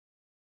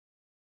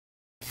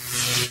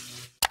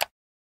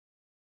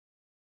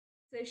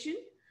session.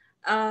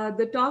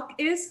 The talk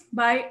is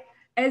by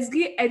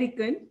Ezgi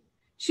Arikan.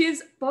 She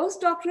is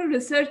postdoctoral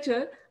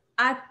researcher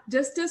at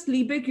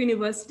Justus-Liebig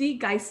University,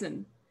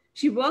 Giessen.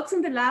 She works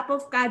in the lab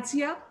of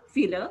Katia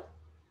Fehler,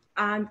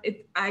 and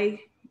I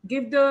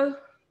give the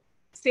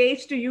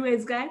stage to you,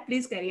 Ezgi.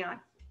 Please carry on.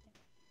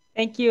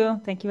 Thank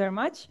you. Thank you very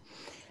much.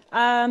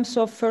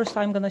 So first,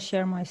 I'm going to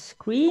share my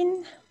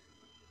screen.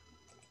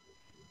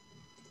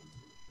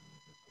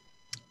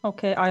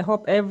 Okay, I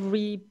hope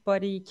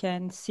everybody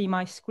can see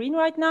my screen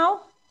right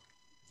now.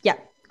 Yeah,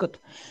 good.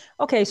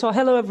 Okay, so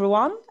hello,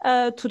 everyone.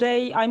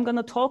 Today, I'm going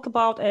to talk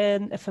about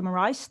an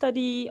fMRI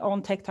study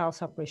on tactile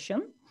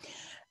suppression.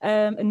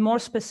 And more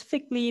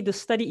specifically, the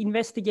study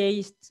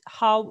investigates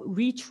how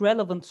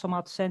reach-relevant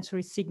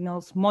somatosensory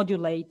signals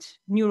modulate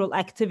neural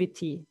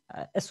activity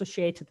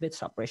associated with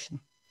suppression.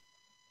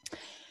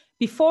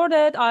 Before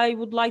that, I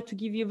would like to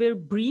give you a very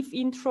brief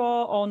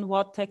intro on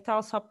what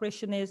tactile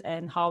suppression is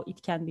and how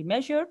it can be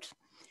measured.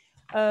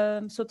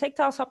 So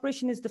tactile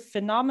suppression is the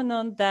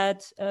phenomenon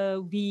that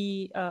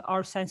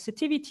our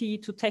sensitivity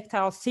to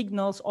tactile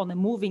signals on a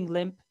moving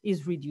limb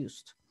is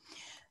reduced.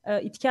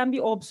 It can be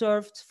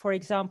observed, for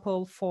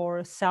example,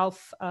 for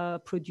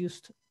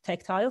self-produced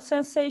tactile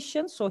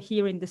sensations. So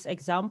here in this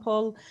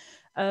example,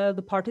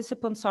 the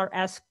participants are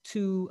asked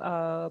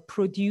to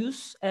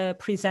produce a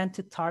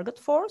presented target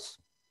force.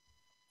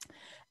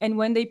 And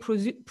when they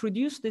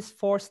produce this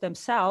force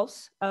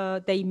themselves,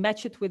 they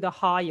match it with a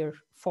higher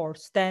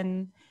force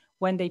than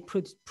when they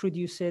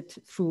produce it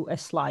through a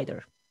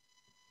slider.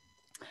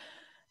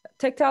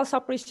 Tactile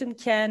suppression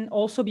can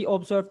also be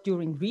observed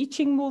during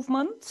reaching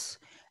movements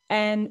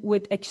and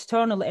with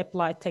external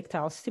applied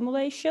tactile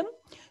stimulation.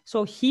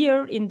 So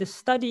here in the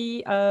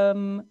study,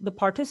 the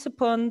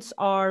participants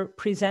are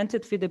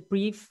presented with a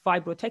brief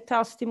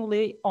vibrotactile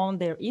stimuli on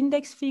their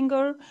index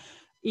finger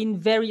in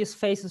various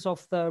phases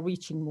of the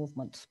reaching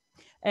movement.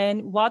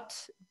 And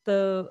what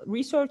the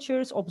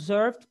researchers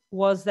observed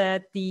was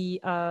that the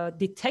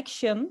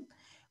detection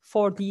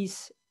for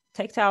these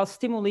tactile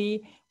stimuli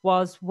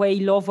was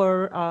way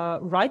lower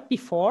right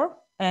before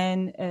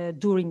and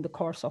during the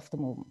course of the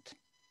movement.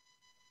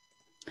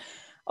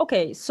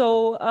 Okay,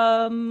 so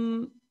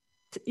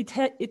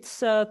it's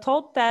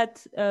thought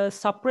that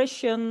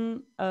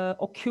suppression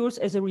occurs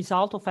as a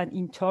result of an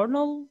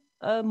internal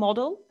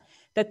model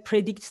that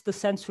predicts the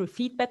sensory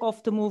feedback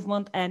of the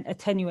movement and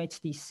attenuates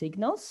these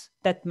signals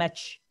that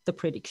match the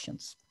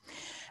predictions.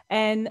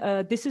 And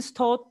this is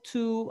thought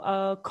to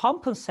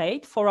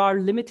compensate for our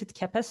limited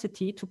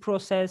capacity to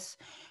process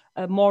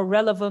more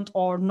relevant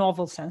or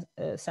novel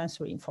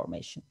sensory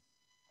information.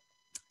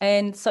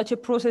 And such a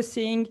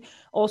processing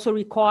also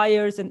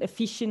requires an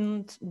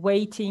efficient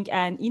weighting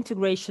and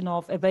integration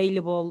of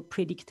available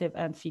predictive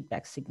and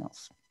feedback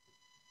signals.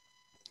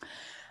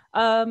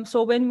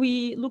 So when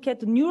we look at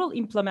the neural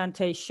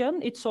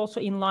implementation, it's also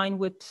in line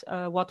with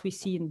what we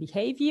see in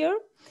behavior.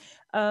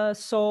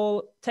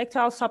 So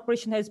tactile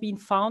suppression has been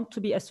found to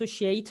be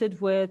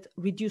associated with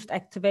reduced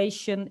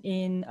activation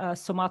in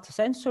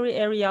somatosensory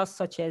areas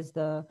such as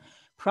the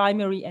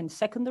primary and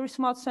secondary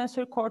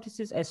somatosensory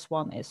cortices,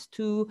 S1,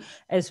 S2,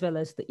 as well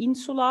as the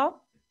insula.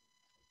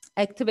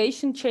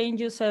 Activation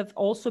changes have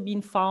also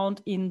been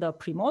found in the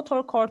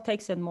premotor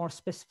cortex and more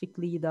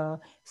specifically the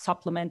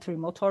supplementary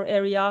motor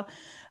area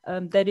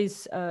that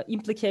is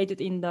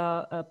implicated in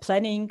the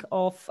planning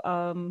of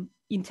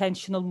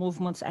intentional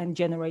movements and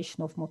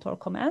generation of motor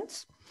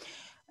commands.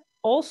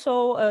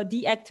 Also,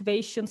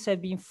 deactivations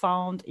have been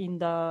found in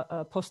the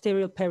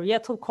posterior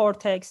parietal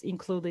cortex,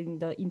 including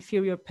the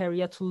inferior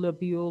parietal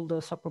lobule,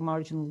 the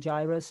supramarginal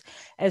gyrus,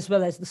 as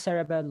well as the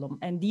cerebellum.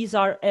 And these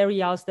are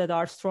areas that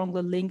are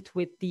strongly linked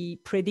with the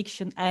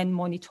prediction and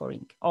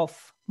monitoring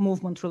of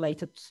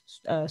movement-related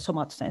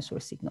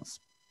somatosensory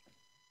signals.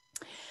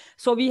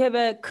 So we have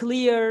a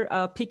clear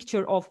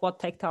picture of what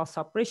tactile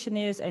suppression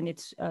is and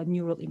its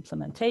neural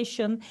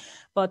implementation,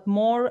 but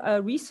more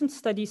recent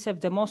studies have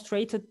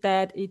demonstrated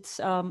that it's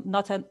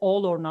not an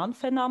all or none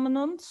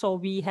phenomenon. So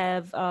we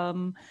have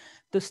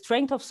the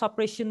strength of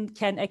suppression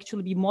can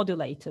actually be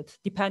modulated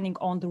depending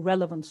on the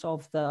relevance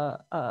of the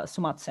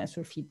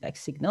somatosensory feedback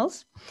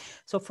signals.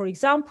 So for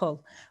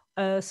example,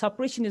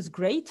 suppression is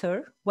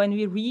greater when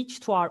we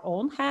reach to our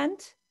own hand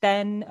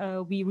than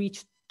we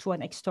reach to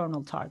an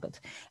external target.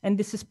 And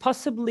this is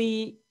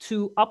possibly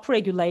to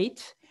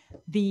upregulate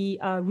the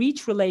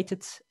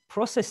reach-related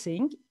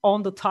processing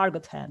on the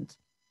target hand.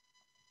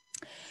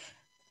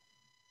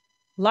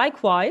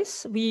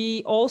 Likewise,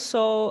 we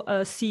also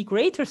see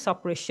greater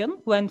suppression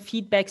when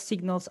feedback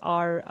signals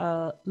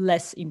are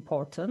less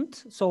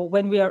important. So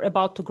when we are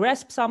about to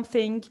grasp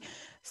something,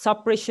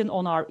 suppression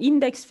on our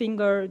index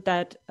finger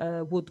that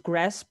would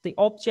grasp the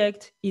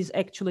object is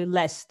actually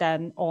less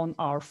than on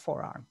our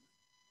forearm.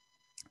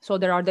 So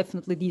there are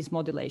definitely these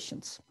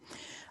modulations.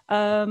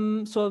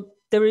 So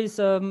there is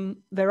a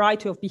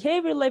variety of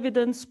behavioral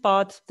evidence,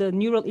 but the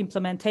neural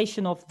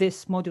implementation of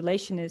this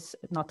modulation is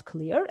not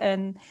clear.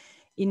 And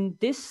In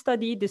this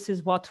study, this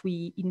is what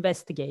we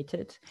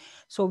investigated.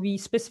 So we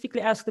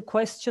specifically asked the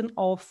question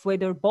of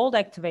whether bold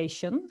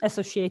activation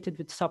associated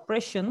with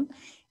suppression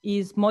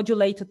is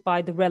modulated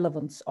by the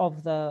relevance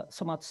of the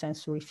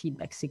somatosensory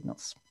feedback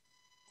signals.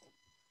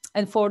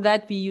 And for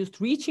that, we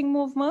used reaching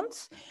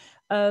movements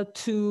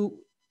to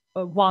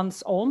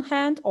one's own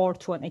hand or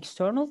to an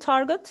external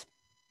target.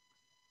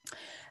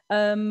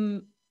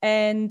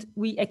 And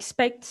we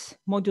expect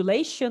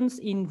modulations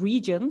in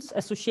regions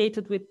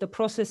associated with the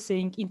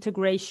processing,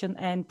 integration,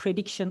 and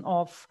prediction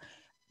of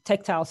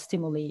tactile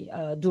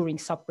stimuli during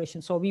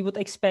suppression. So we would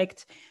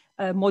expect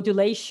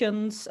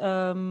modulations,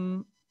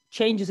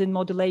 changes in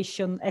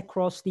modulation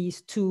across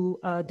these two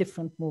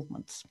different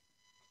movements.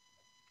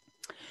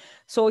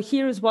 So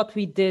here's what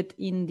we did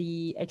in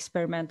the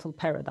experimental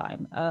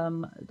paradigm.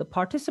 The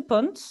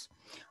participants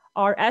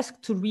are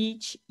asked to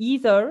reach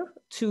either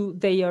to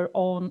their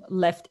own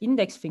left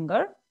index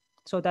finger,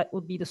 so that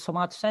would be the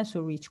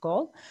somatosensory reach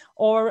goal,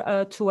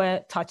 or to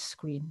a touch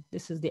screen.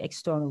 This is the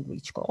external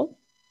reach goal.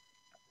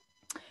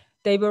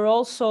 They were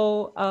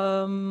also,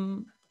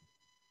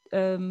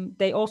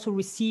 they also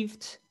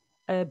received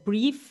a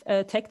brief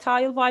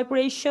tactile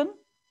vibration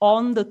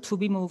on the to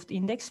be moved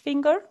index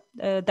finger.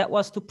 That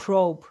was to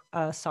probe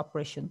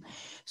suppression.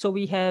 So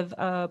we have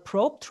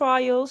probe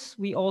trials.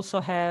 We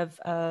also have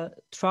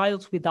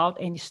trials without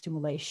any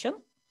stimulation.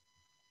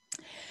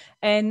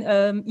 And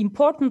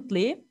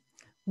importantly,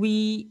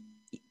 we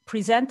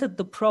presented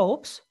the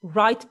probes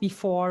right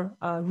before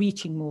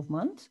reaching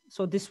movement.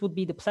 So this would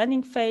be the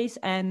planning phase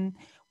and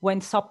when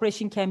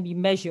suppression can be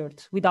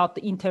measured without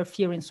the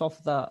interference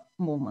of the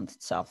movement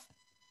itself.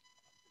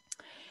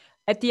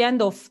 At the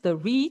end of the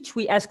reach,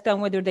 we asked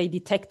them whether they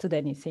detected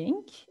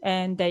anything,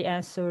 and they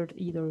answered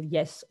either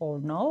yes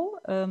or no.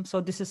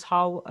 So this is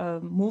how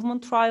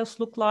movement trials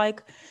look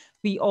like.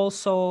 We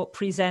also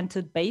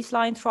presented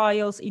baseline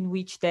trials in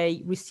which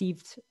they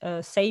received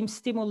same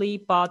stimuli,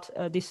 but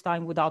this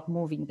time without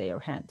moving their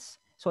hands.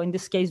 So in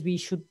this case, we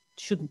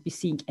shouldn't be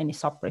seeing any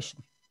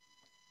suppression.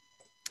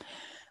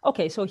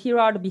 Okay, so here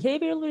are the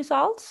behavioral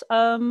results.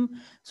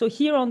 So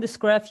here on this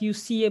graph, you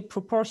see a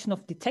proportion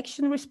of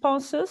detection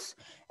responses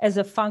as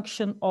a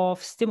function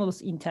of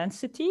stimulus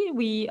intensity.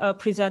 We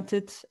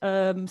presented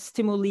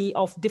stimuli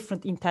of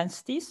different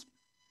intensities.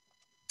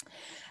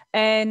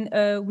 And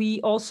we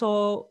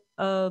also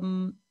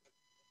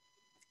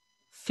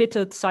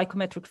fitted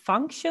psychometric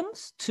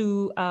functions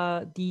to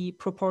the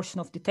proportion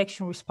of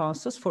detection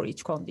responses for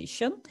each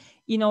condition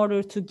in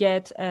order to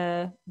get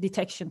a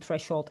detection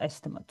threshold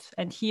estimate.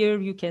 And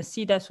here you can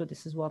see that, so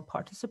this is one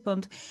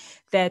participant,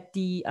 that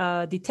the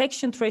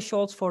detection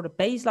thresholds for the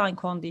baseline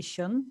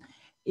condition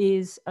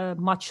is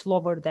much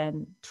lower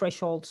than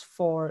thresholds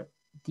for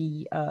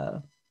the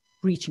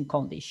reaching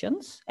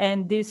conditions.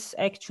 And this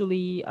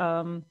actually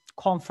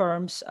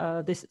confirms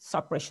this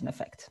suppression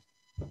effect.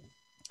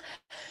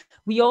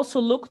 We also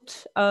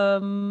looked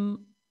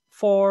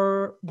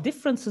for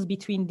differences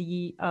between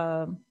the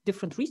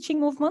different reaching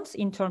movements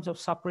in terms of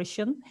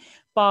suppression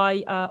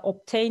by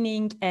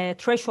obtaining a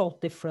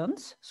threshold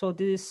difference. So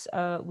this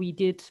we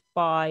did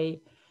by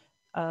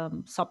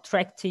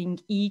subtracting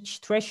each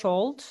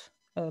threshold,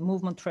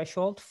 movement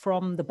threshold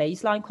from the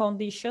baseline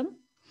condition,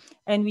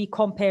 and we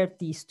compared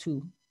these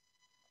two.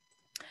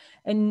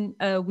 And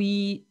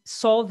we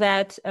saw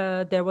that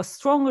there was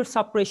stronger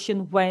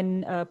suppression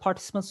when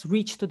participants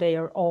reached to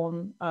their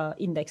own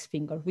index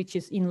finger, which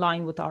is in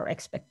line with our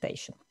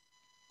expectation.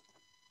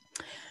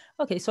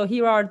 Okay, so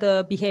here are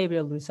the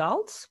behavioral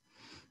results.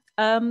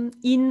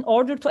 In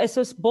order to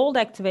assess bold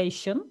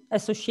activation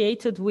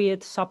associated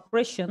with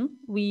suppression,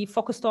 we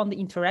focused on the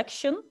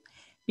interaction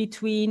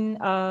between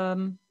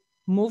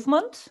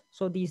movement,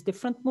 so these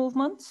different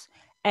movements,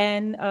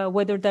 and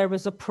whether there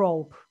was a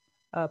probe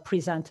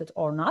presented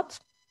or not.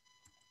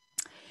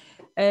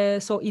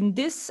 So in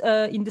this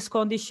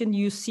condition,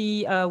 you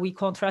see we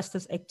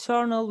contrasted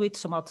external with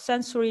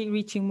somatosensory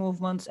reaching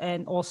movements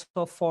and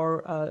also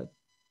for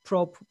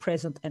probe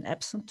present and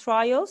absent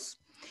trials.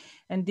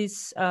 And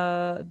these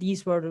are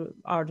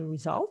the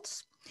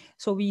results.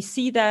 So we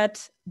see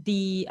that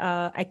the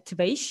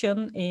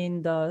activation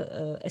in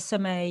the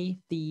SMA,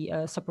 the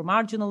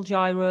supramarginal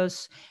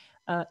gyrus,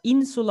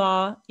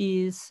 insula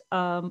is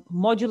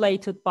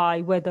modulated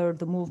by whether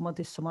the movement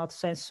is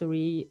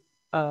somatosensory,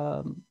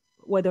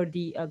 whether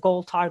the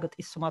goal target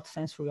is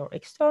somatosensory or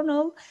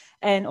external,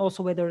 and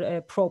also whether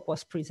a probe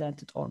was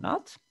presented or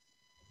not.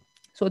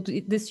 So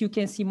this you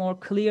can see more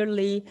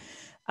clearly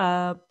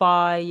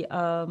by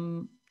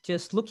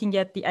just looking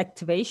at the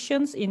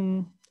activations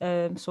in,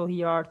 so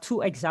here are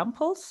two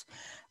examples,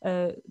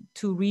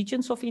 two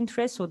regions of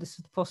interest. So this is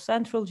the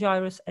postcentral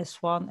gyrus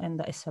S1 and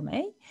the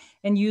SMA.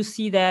 And you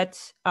see that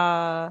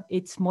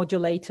it's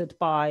modulated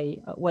by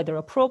whether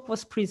a probe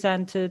was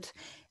presented.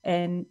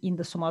 And in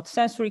the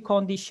somatosensory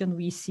condition,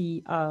 we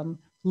see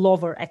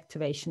lower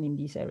activation in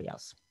these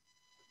areas.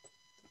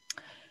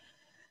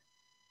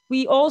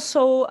 We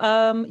also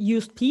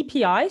used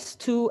PPIs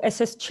to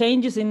assess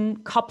changes in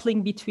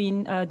coupling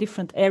between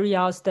different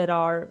areas that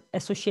are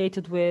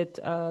associated with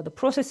the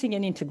processing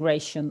and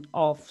integration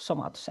of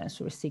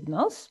somatosensory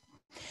signals.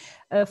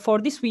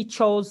 For this, we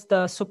chose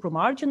the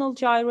supramarginal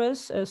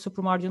gyrus.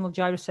 Supramarginal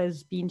gyrus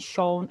has been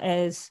shown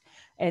as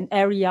an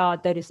area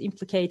that is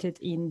implicated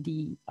in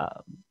the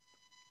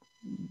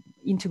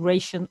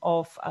integration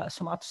of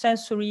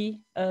somatosensory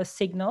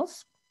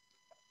signals.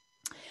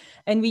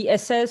 And we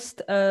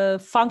assessed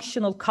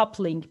functional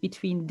coupling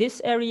between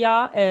this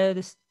area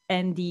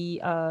and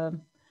the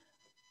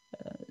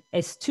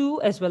S2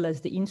 as well as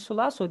the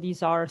insula. So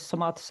these are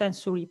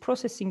somatosensory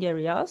processing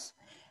areas.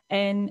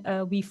 And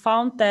we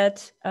found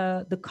that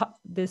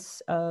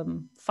this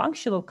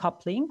functional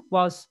coupling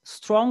was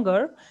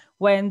stronger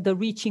when the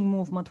reaching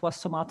movement was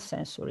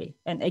somatosensory.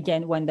 And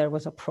again, when there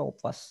was a probe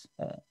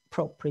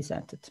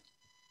presented.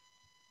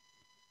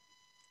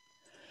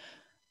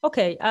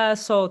 Okay,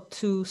 so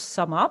to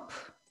sum up,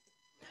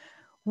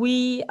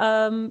 we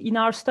in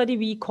our study,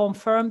 we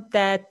confirmed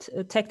that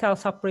tactile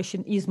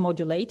suppression is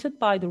modulated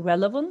by the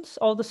relevance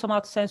of the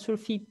somatosensory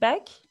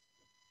feedback.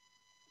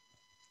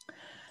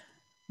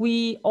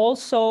 We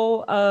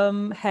also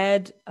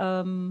had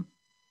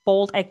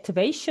bold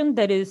activation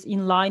that is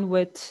in line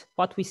with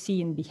what we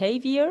see in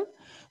behavior.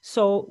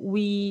 So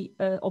we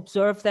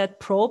observed that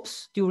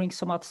probes during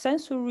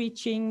somatosensory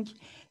reaching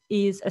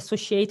is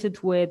associated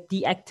with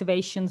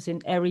deactivations in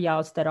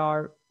areas that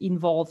are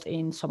involved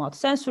in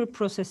somatosensory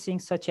processing,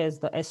 such as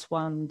the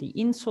S1, the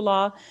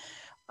insula,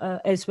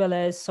 as well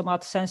as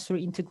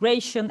somatosensory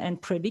integration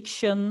and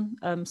prediction,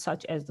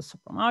 such as the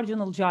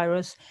supramarginal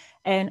gyrus,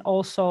 and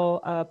also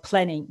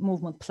planning,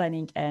 movement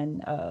planning,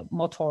 and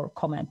motor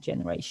command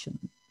generation.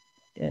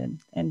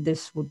 And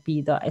this would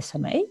be the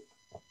SMA.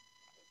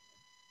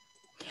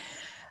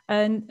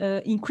 And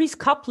increased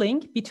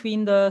coupling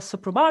between the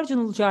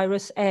supramarginal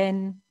gyrus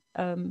and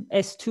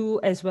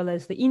S2 as well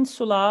as the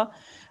insula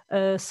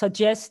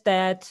suggests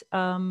that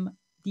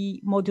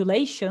the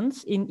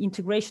modulations in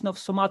integration of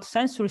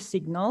somatosensory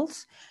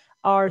signals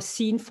are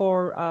seen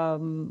for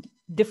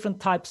different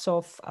types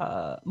of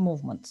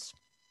movements.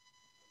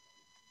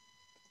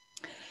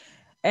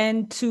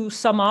 And to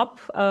sum up,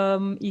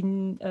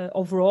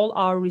 overall,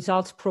 our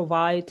results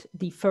provide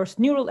the first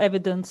neural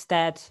evidence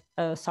that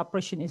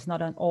suppression is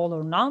not an all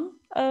or none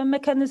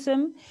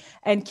mechanism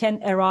and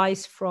can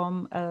arise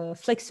from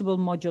flexible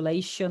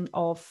modulation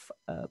of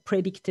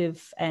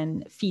predictive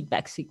and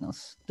feedback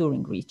signals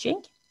during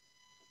reaching.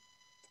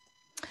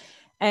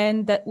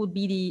 And that would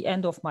be the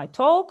end of my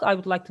talk. I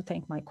would like to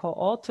thank my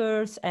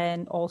co-authors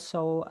and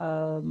also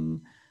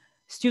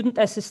student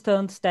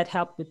assistants that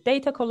helped with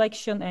data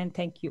collection, and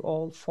thank you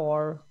all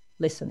for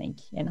listening,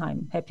 and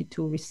I'm happy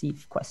to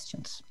receive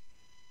questions.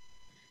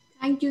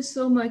 Thank you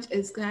so much,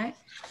 Ezgi.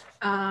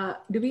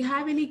 Do we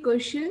have any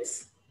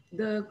questions?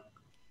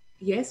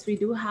 Yes, we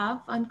do have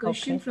one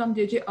question from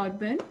JJ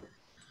Orban.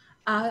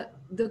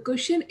 The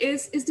question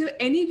is there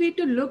any way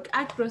to look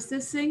at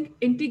processing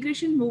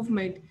integration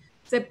movement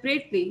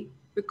separately,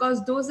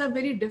 because those are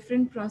very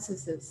different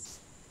processes?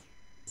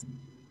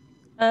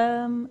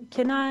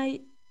 Can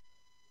I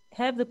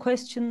have the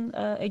question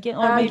again,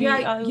 or maybe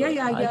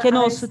I can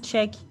also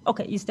check.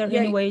 Okay, is there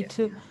any way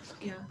to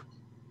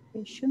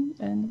question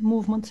and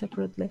movement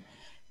separately?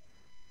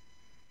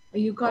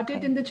 You got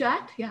it in the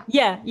chat?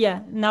 Yeah.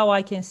 Now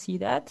I can see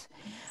that.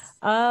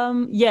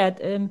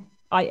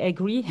 I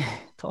agree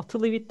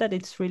totally with that.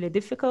 It's really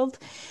difficult.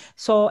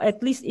 So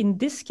at least in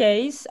this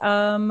case,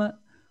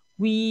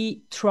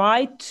 we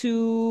try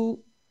to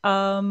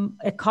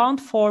account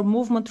for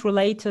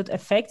movement-related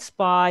effects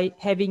by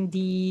having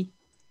the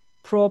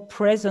probe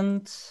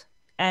present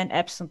and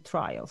absent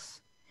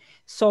trials.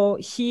 So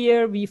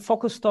here we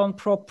focused on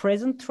probe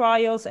present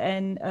trials,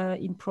 and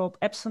in probe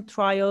absent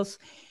trials,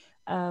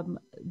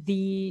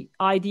 the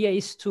idea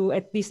is to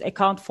at least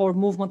account for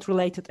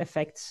movement-related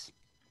effects.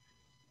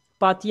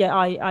 But yeah,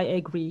 I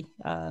agree,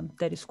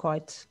 that is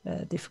quite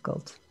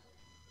difficult.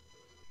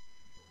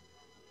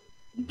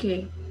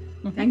 Okay,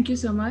 thank you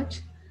so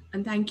much.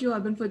 And thank you,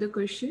 Urban, for the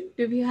question.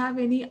 Do we have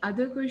any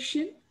other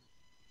question?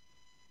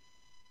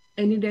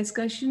 Any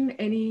discussion,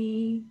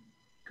 any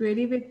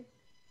query with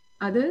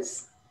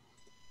others?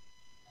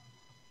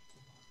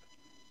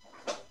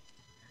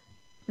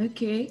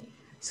 Okay,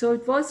 so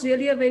it was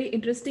really a very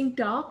interesting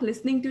talk,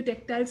 listening to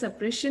tactile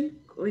suppression.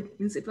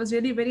 It was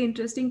really very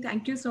interesting.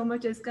 Thank you so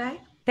much, Ezgi.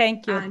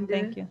 Thank you. And,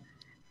 thank you.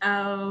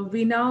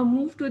 We now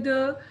move to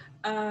the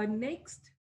next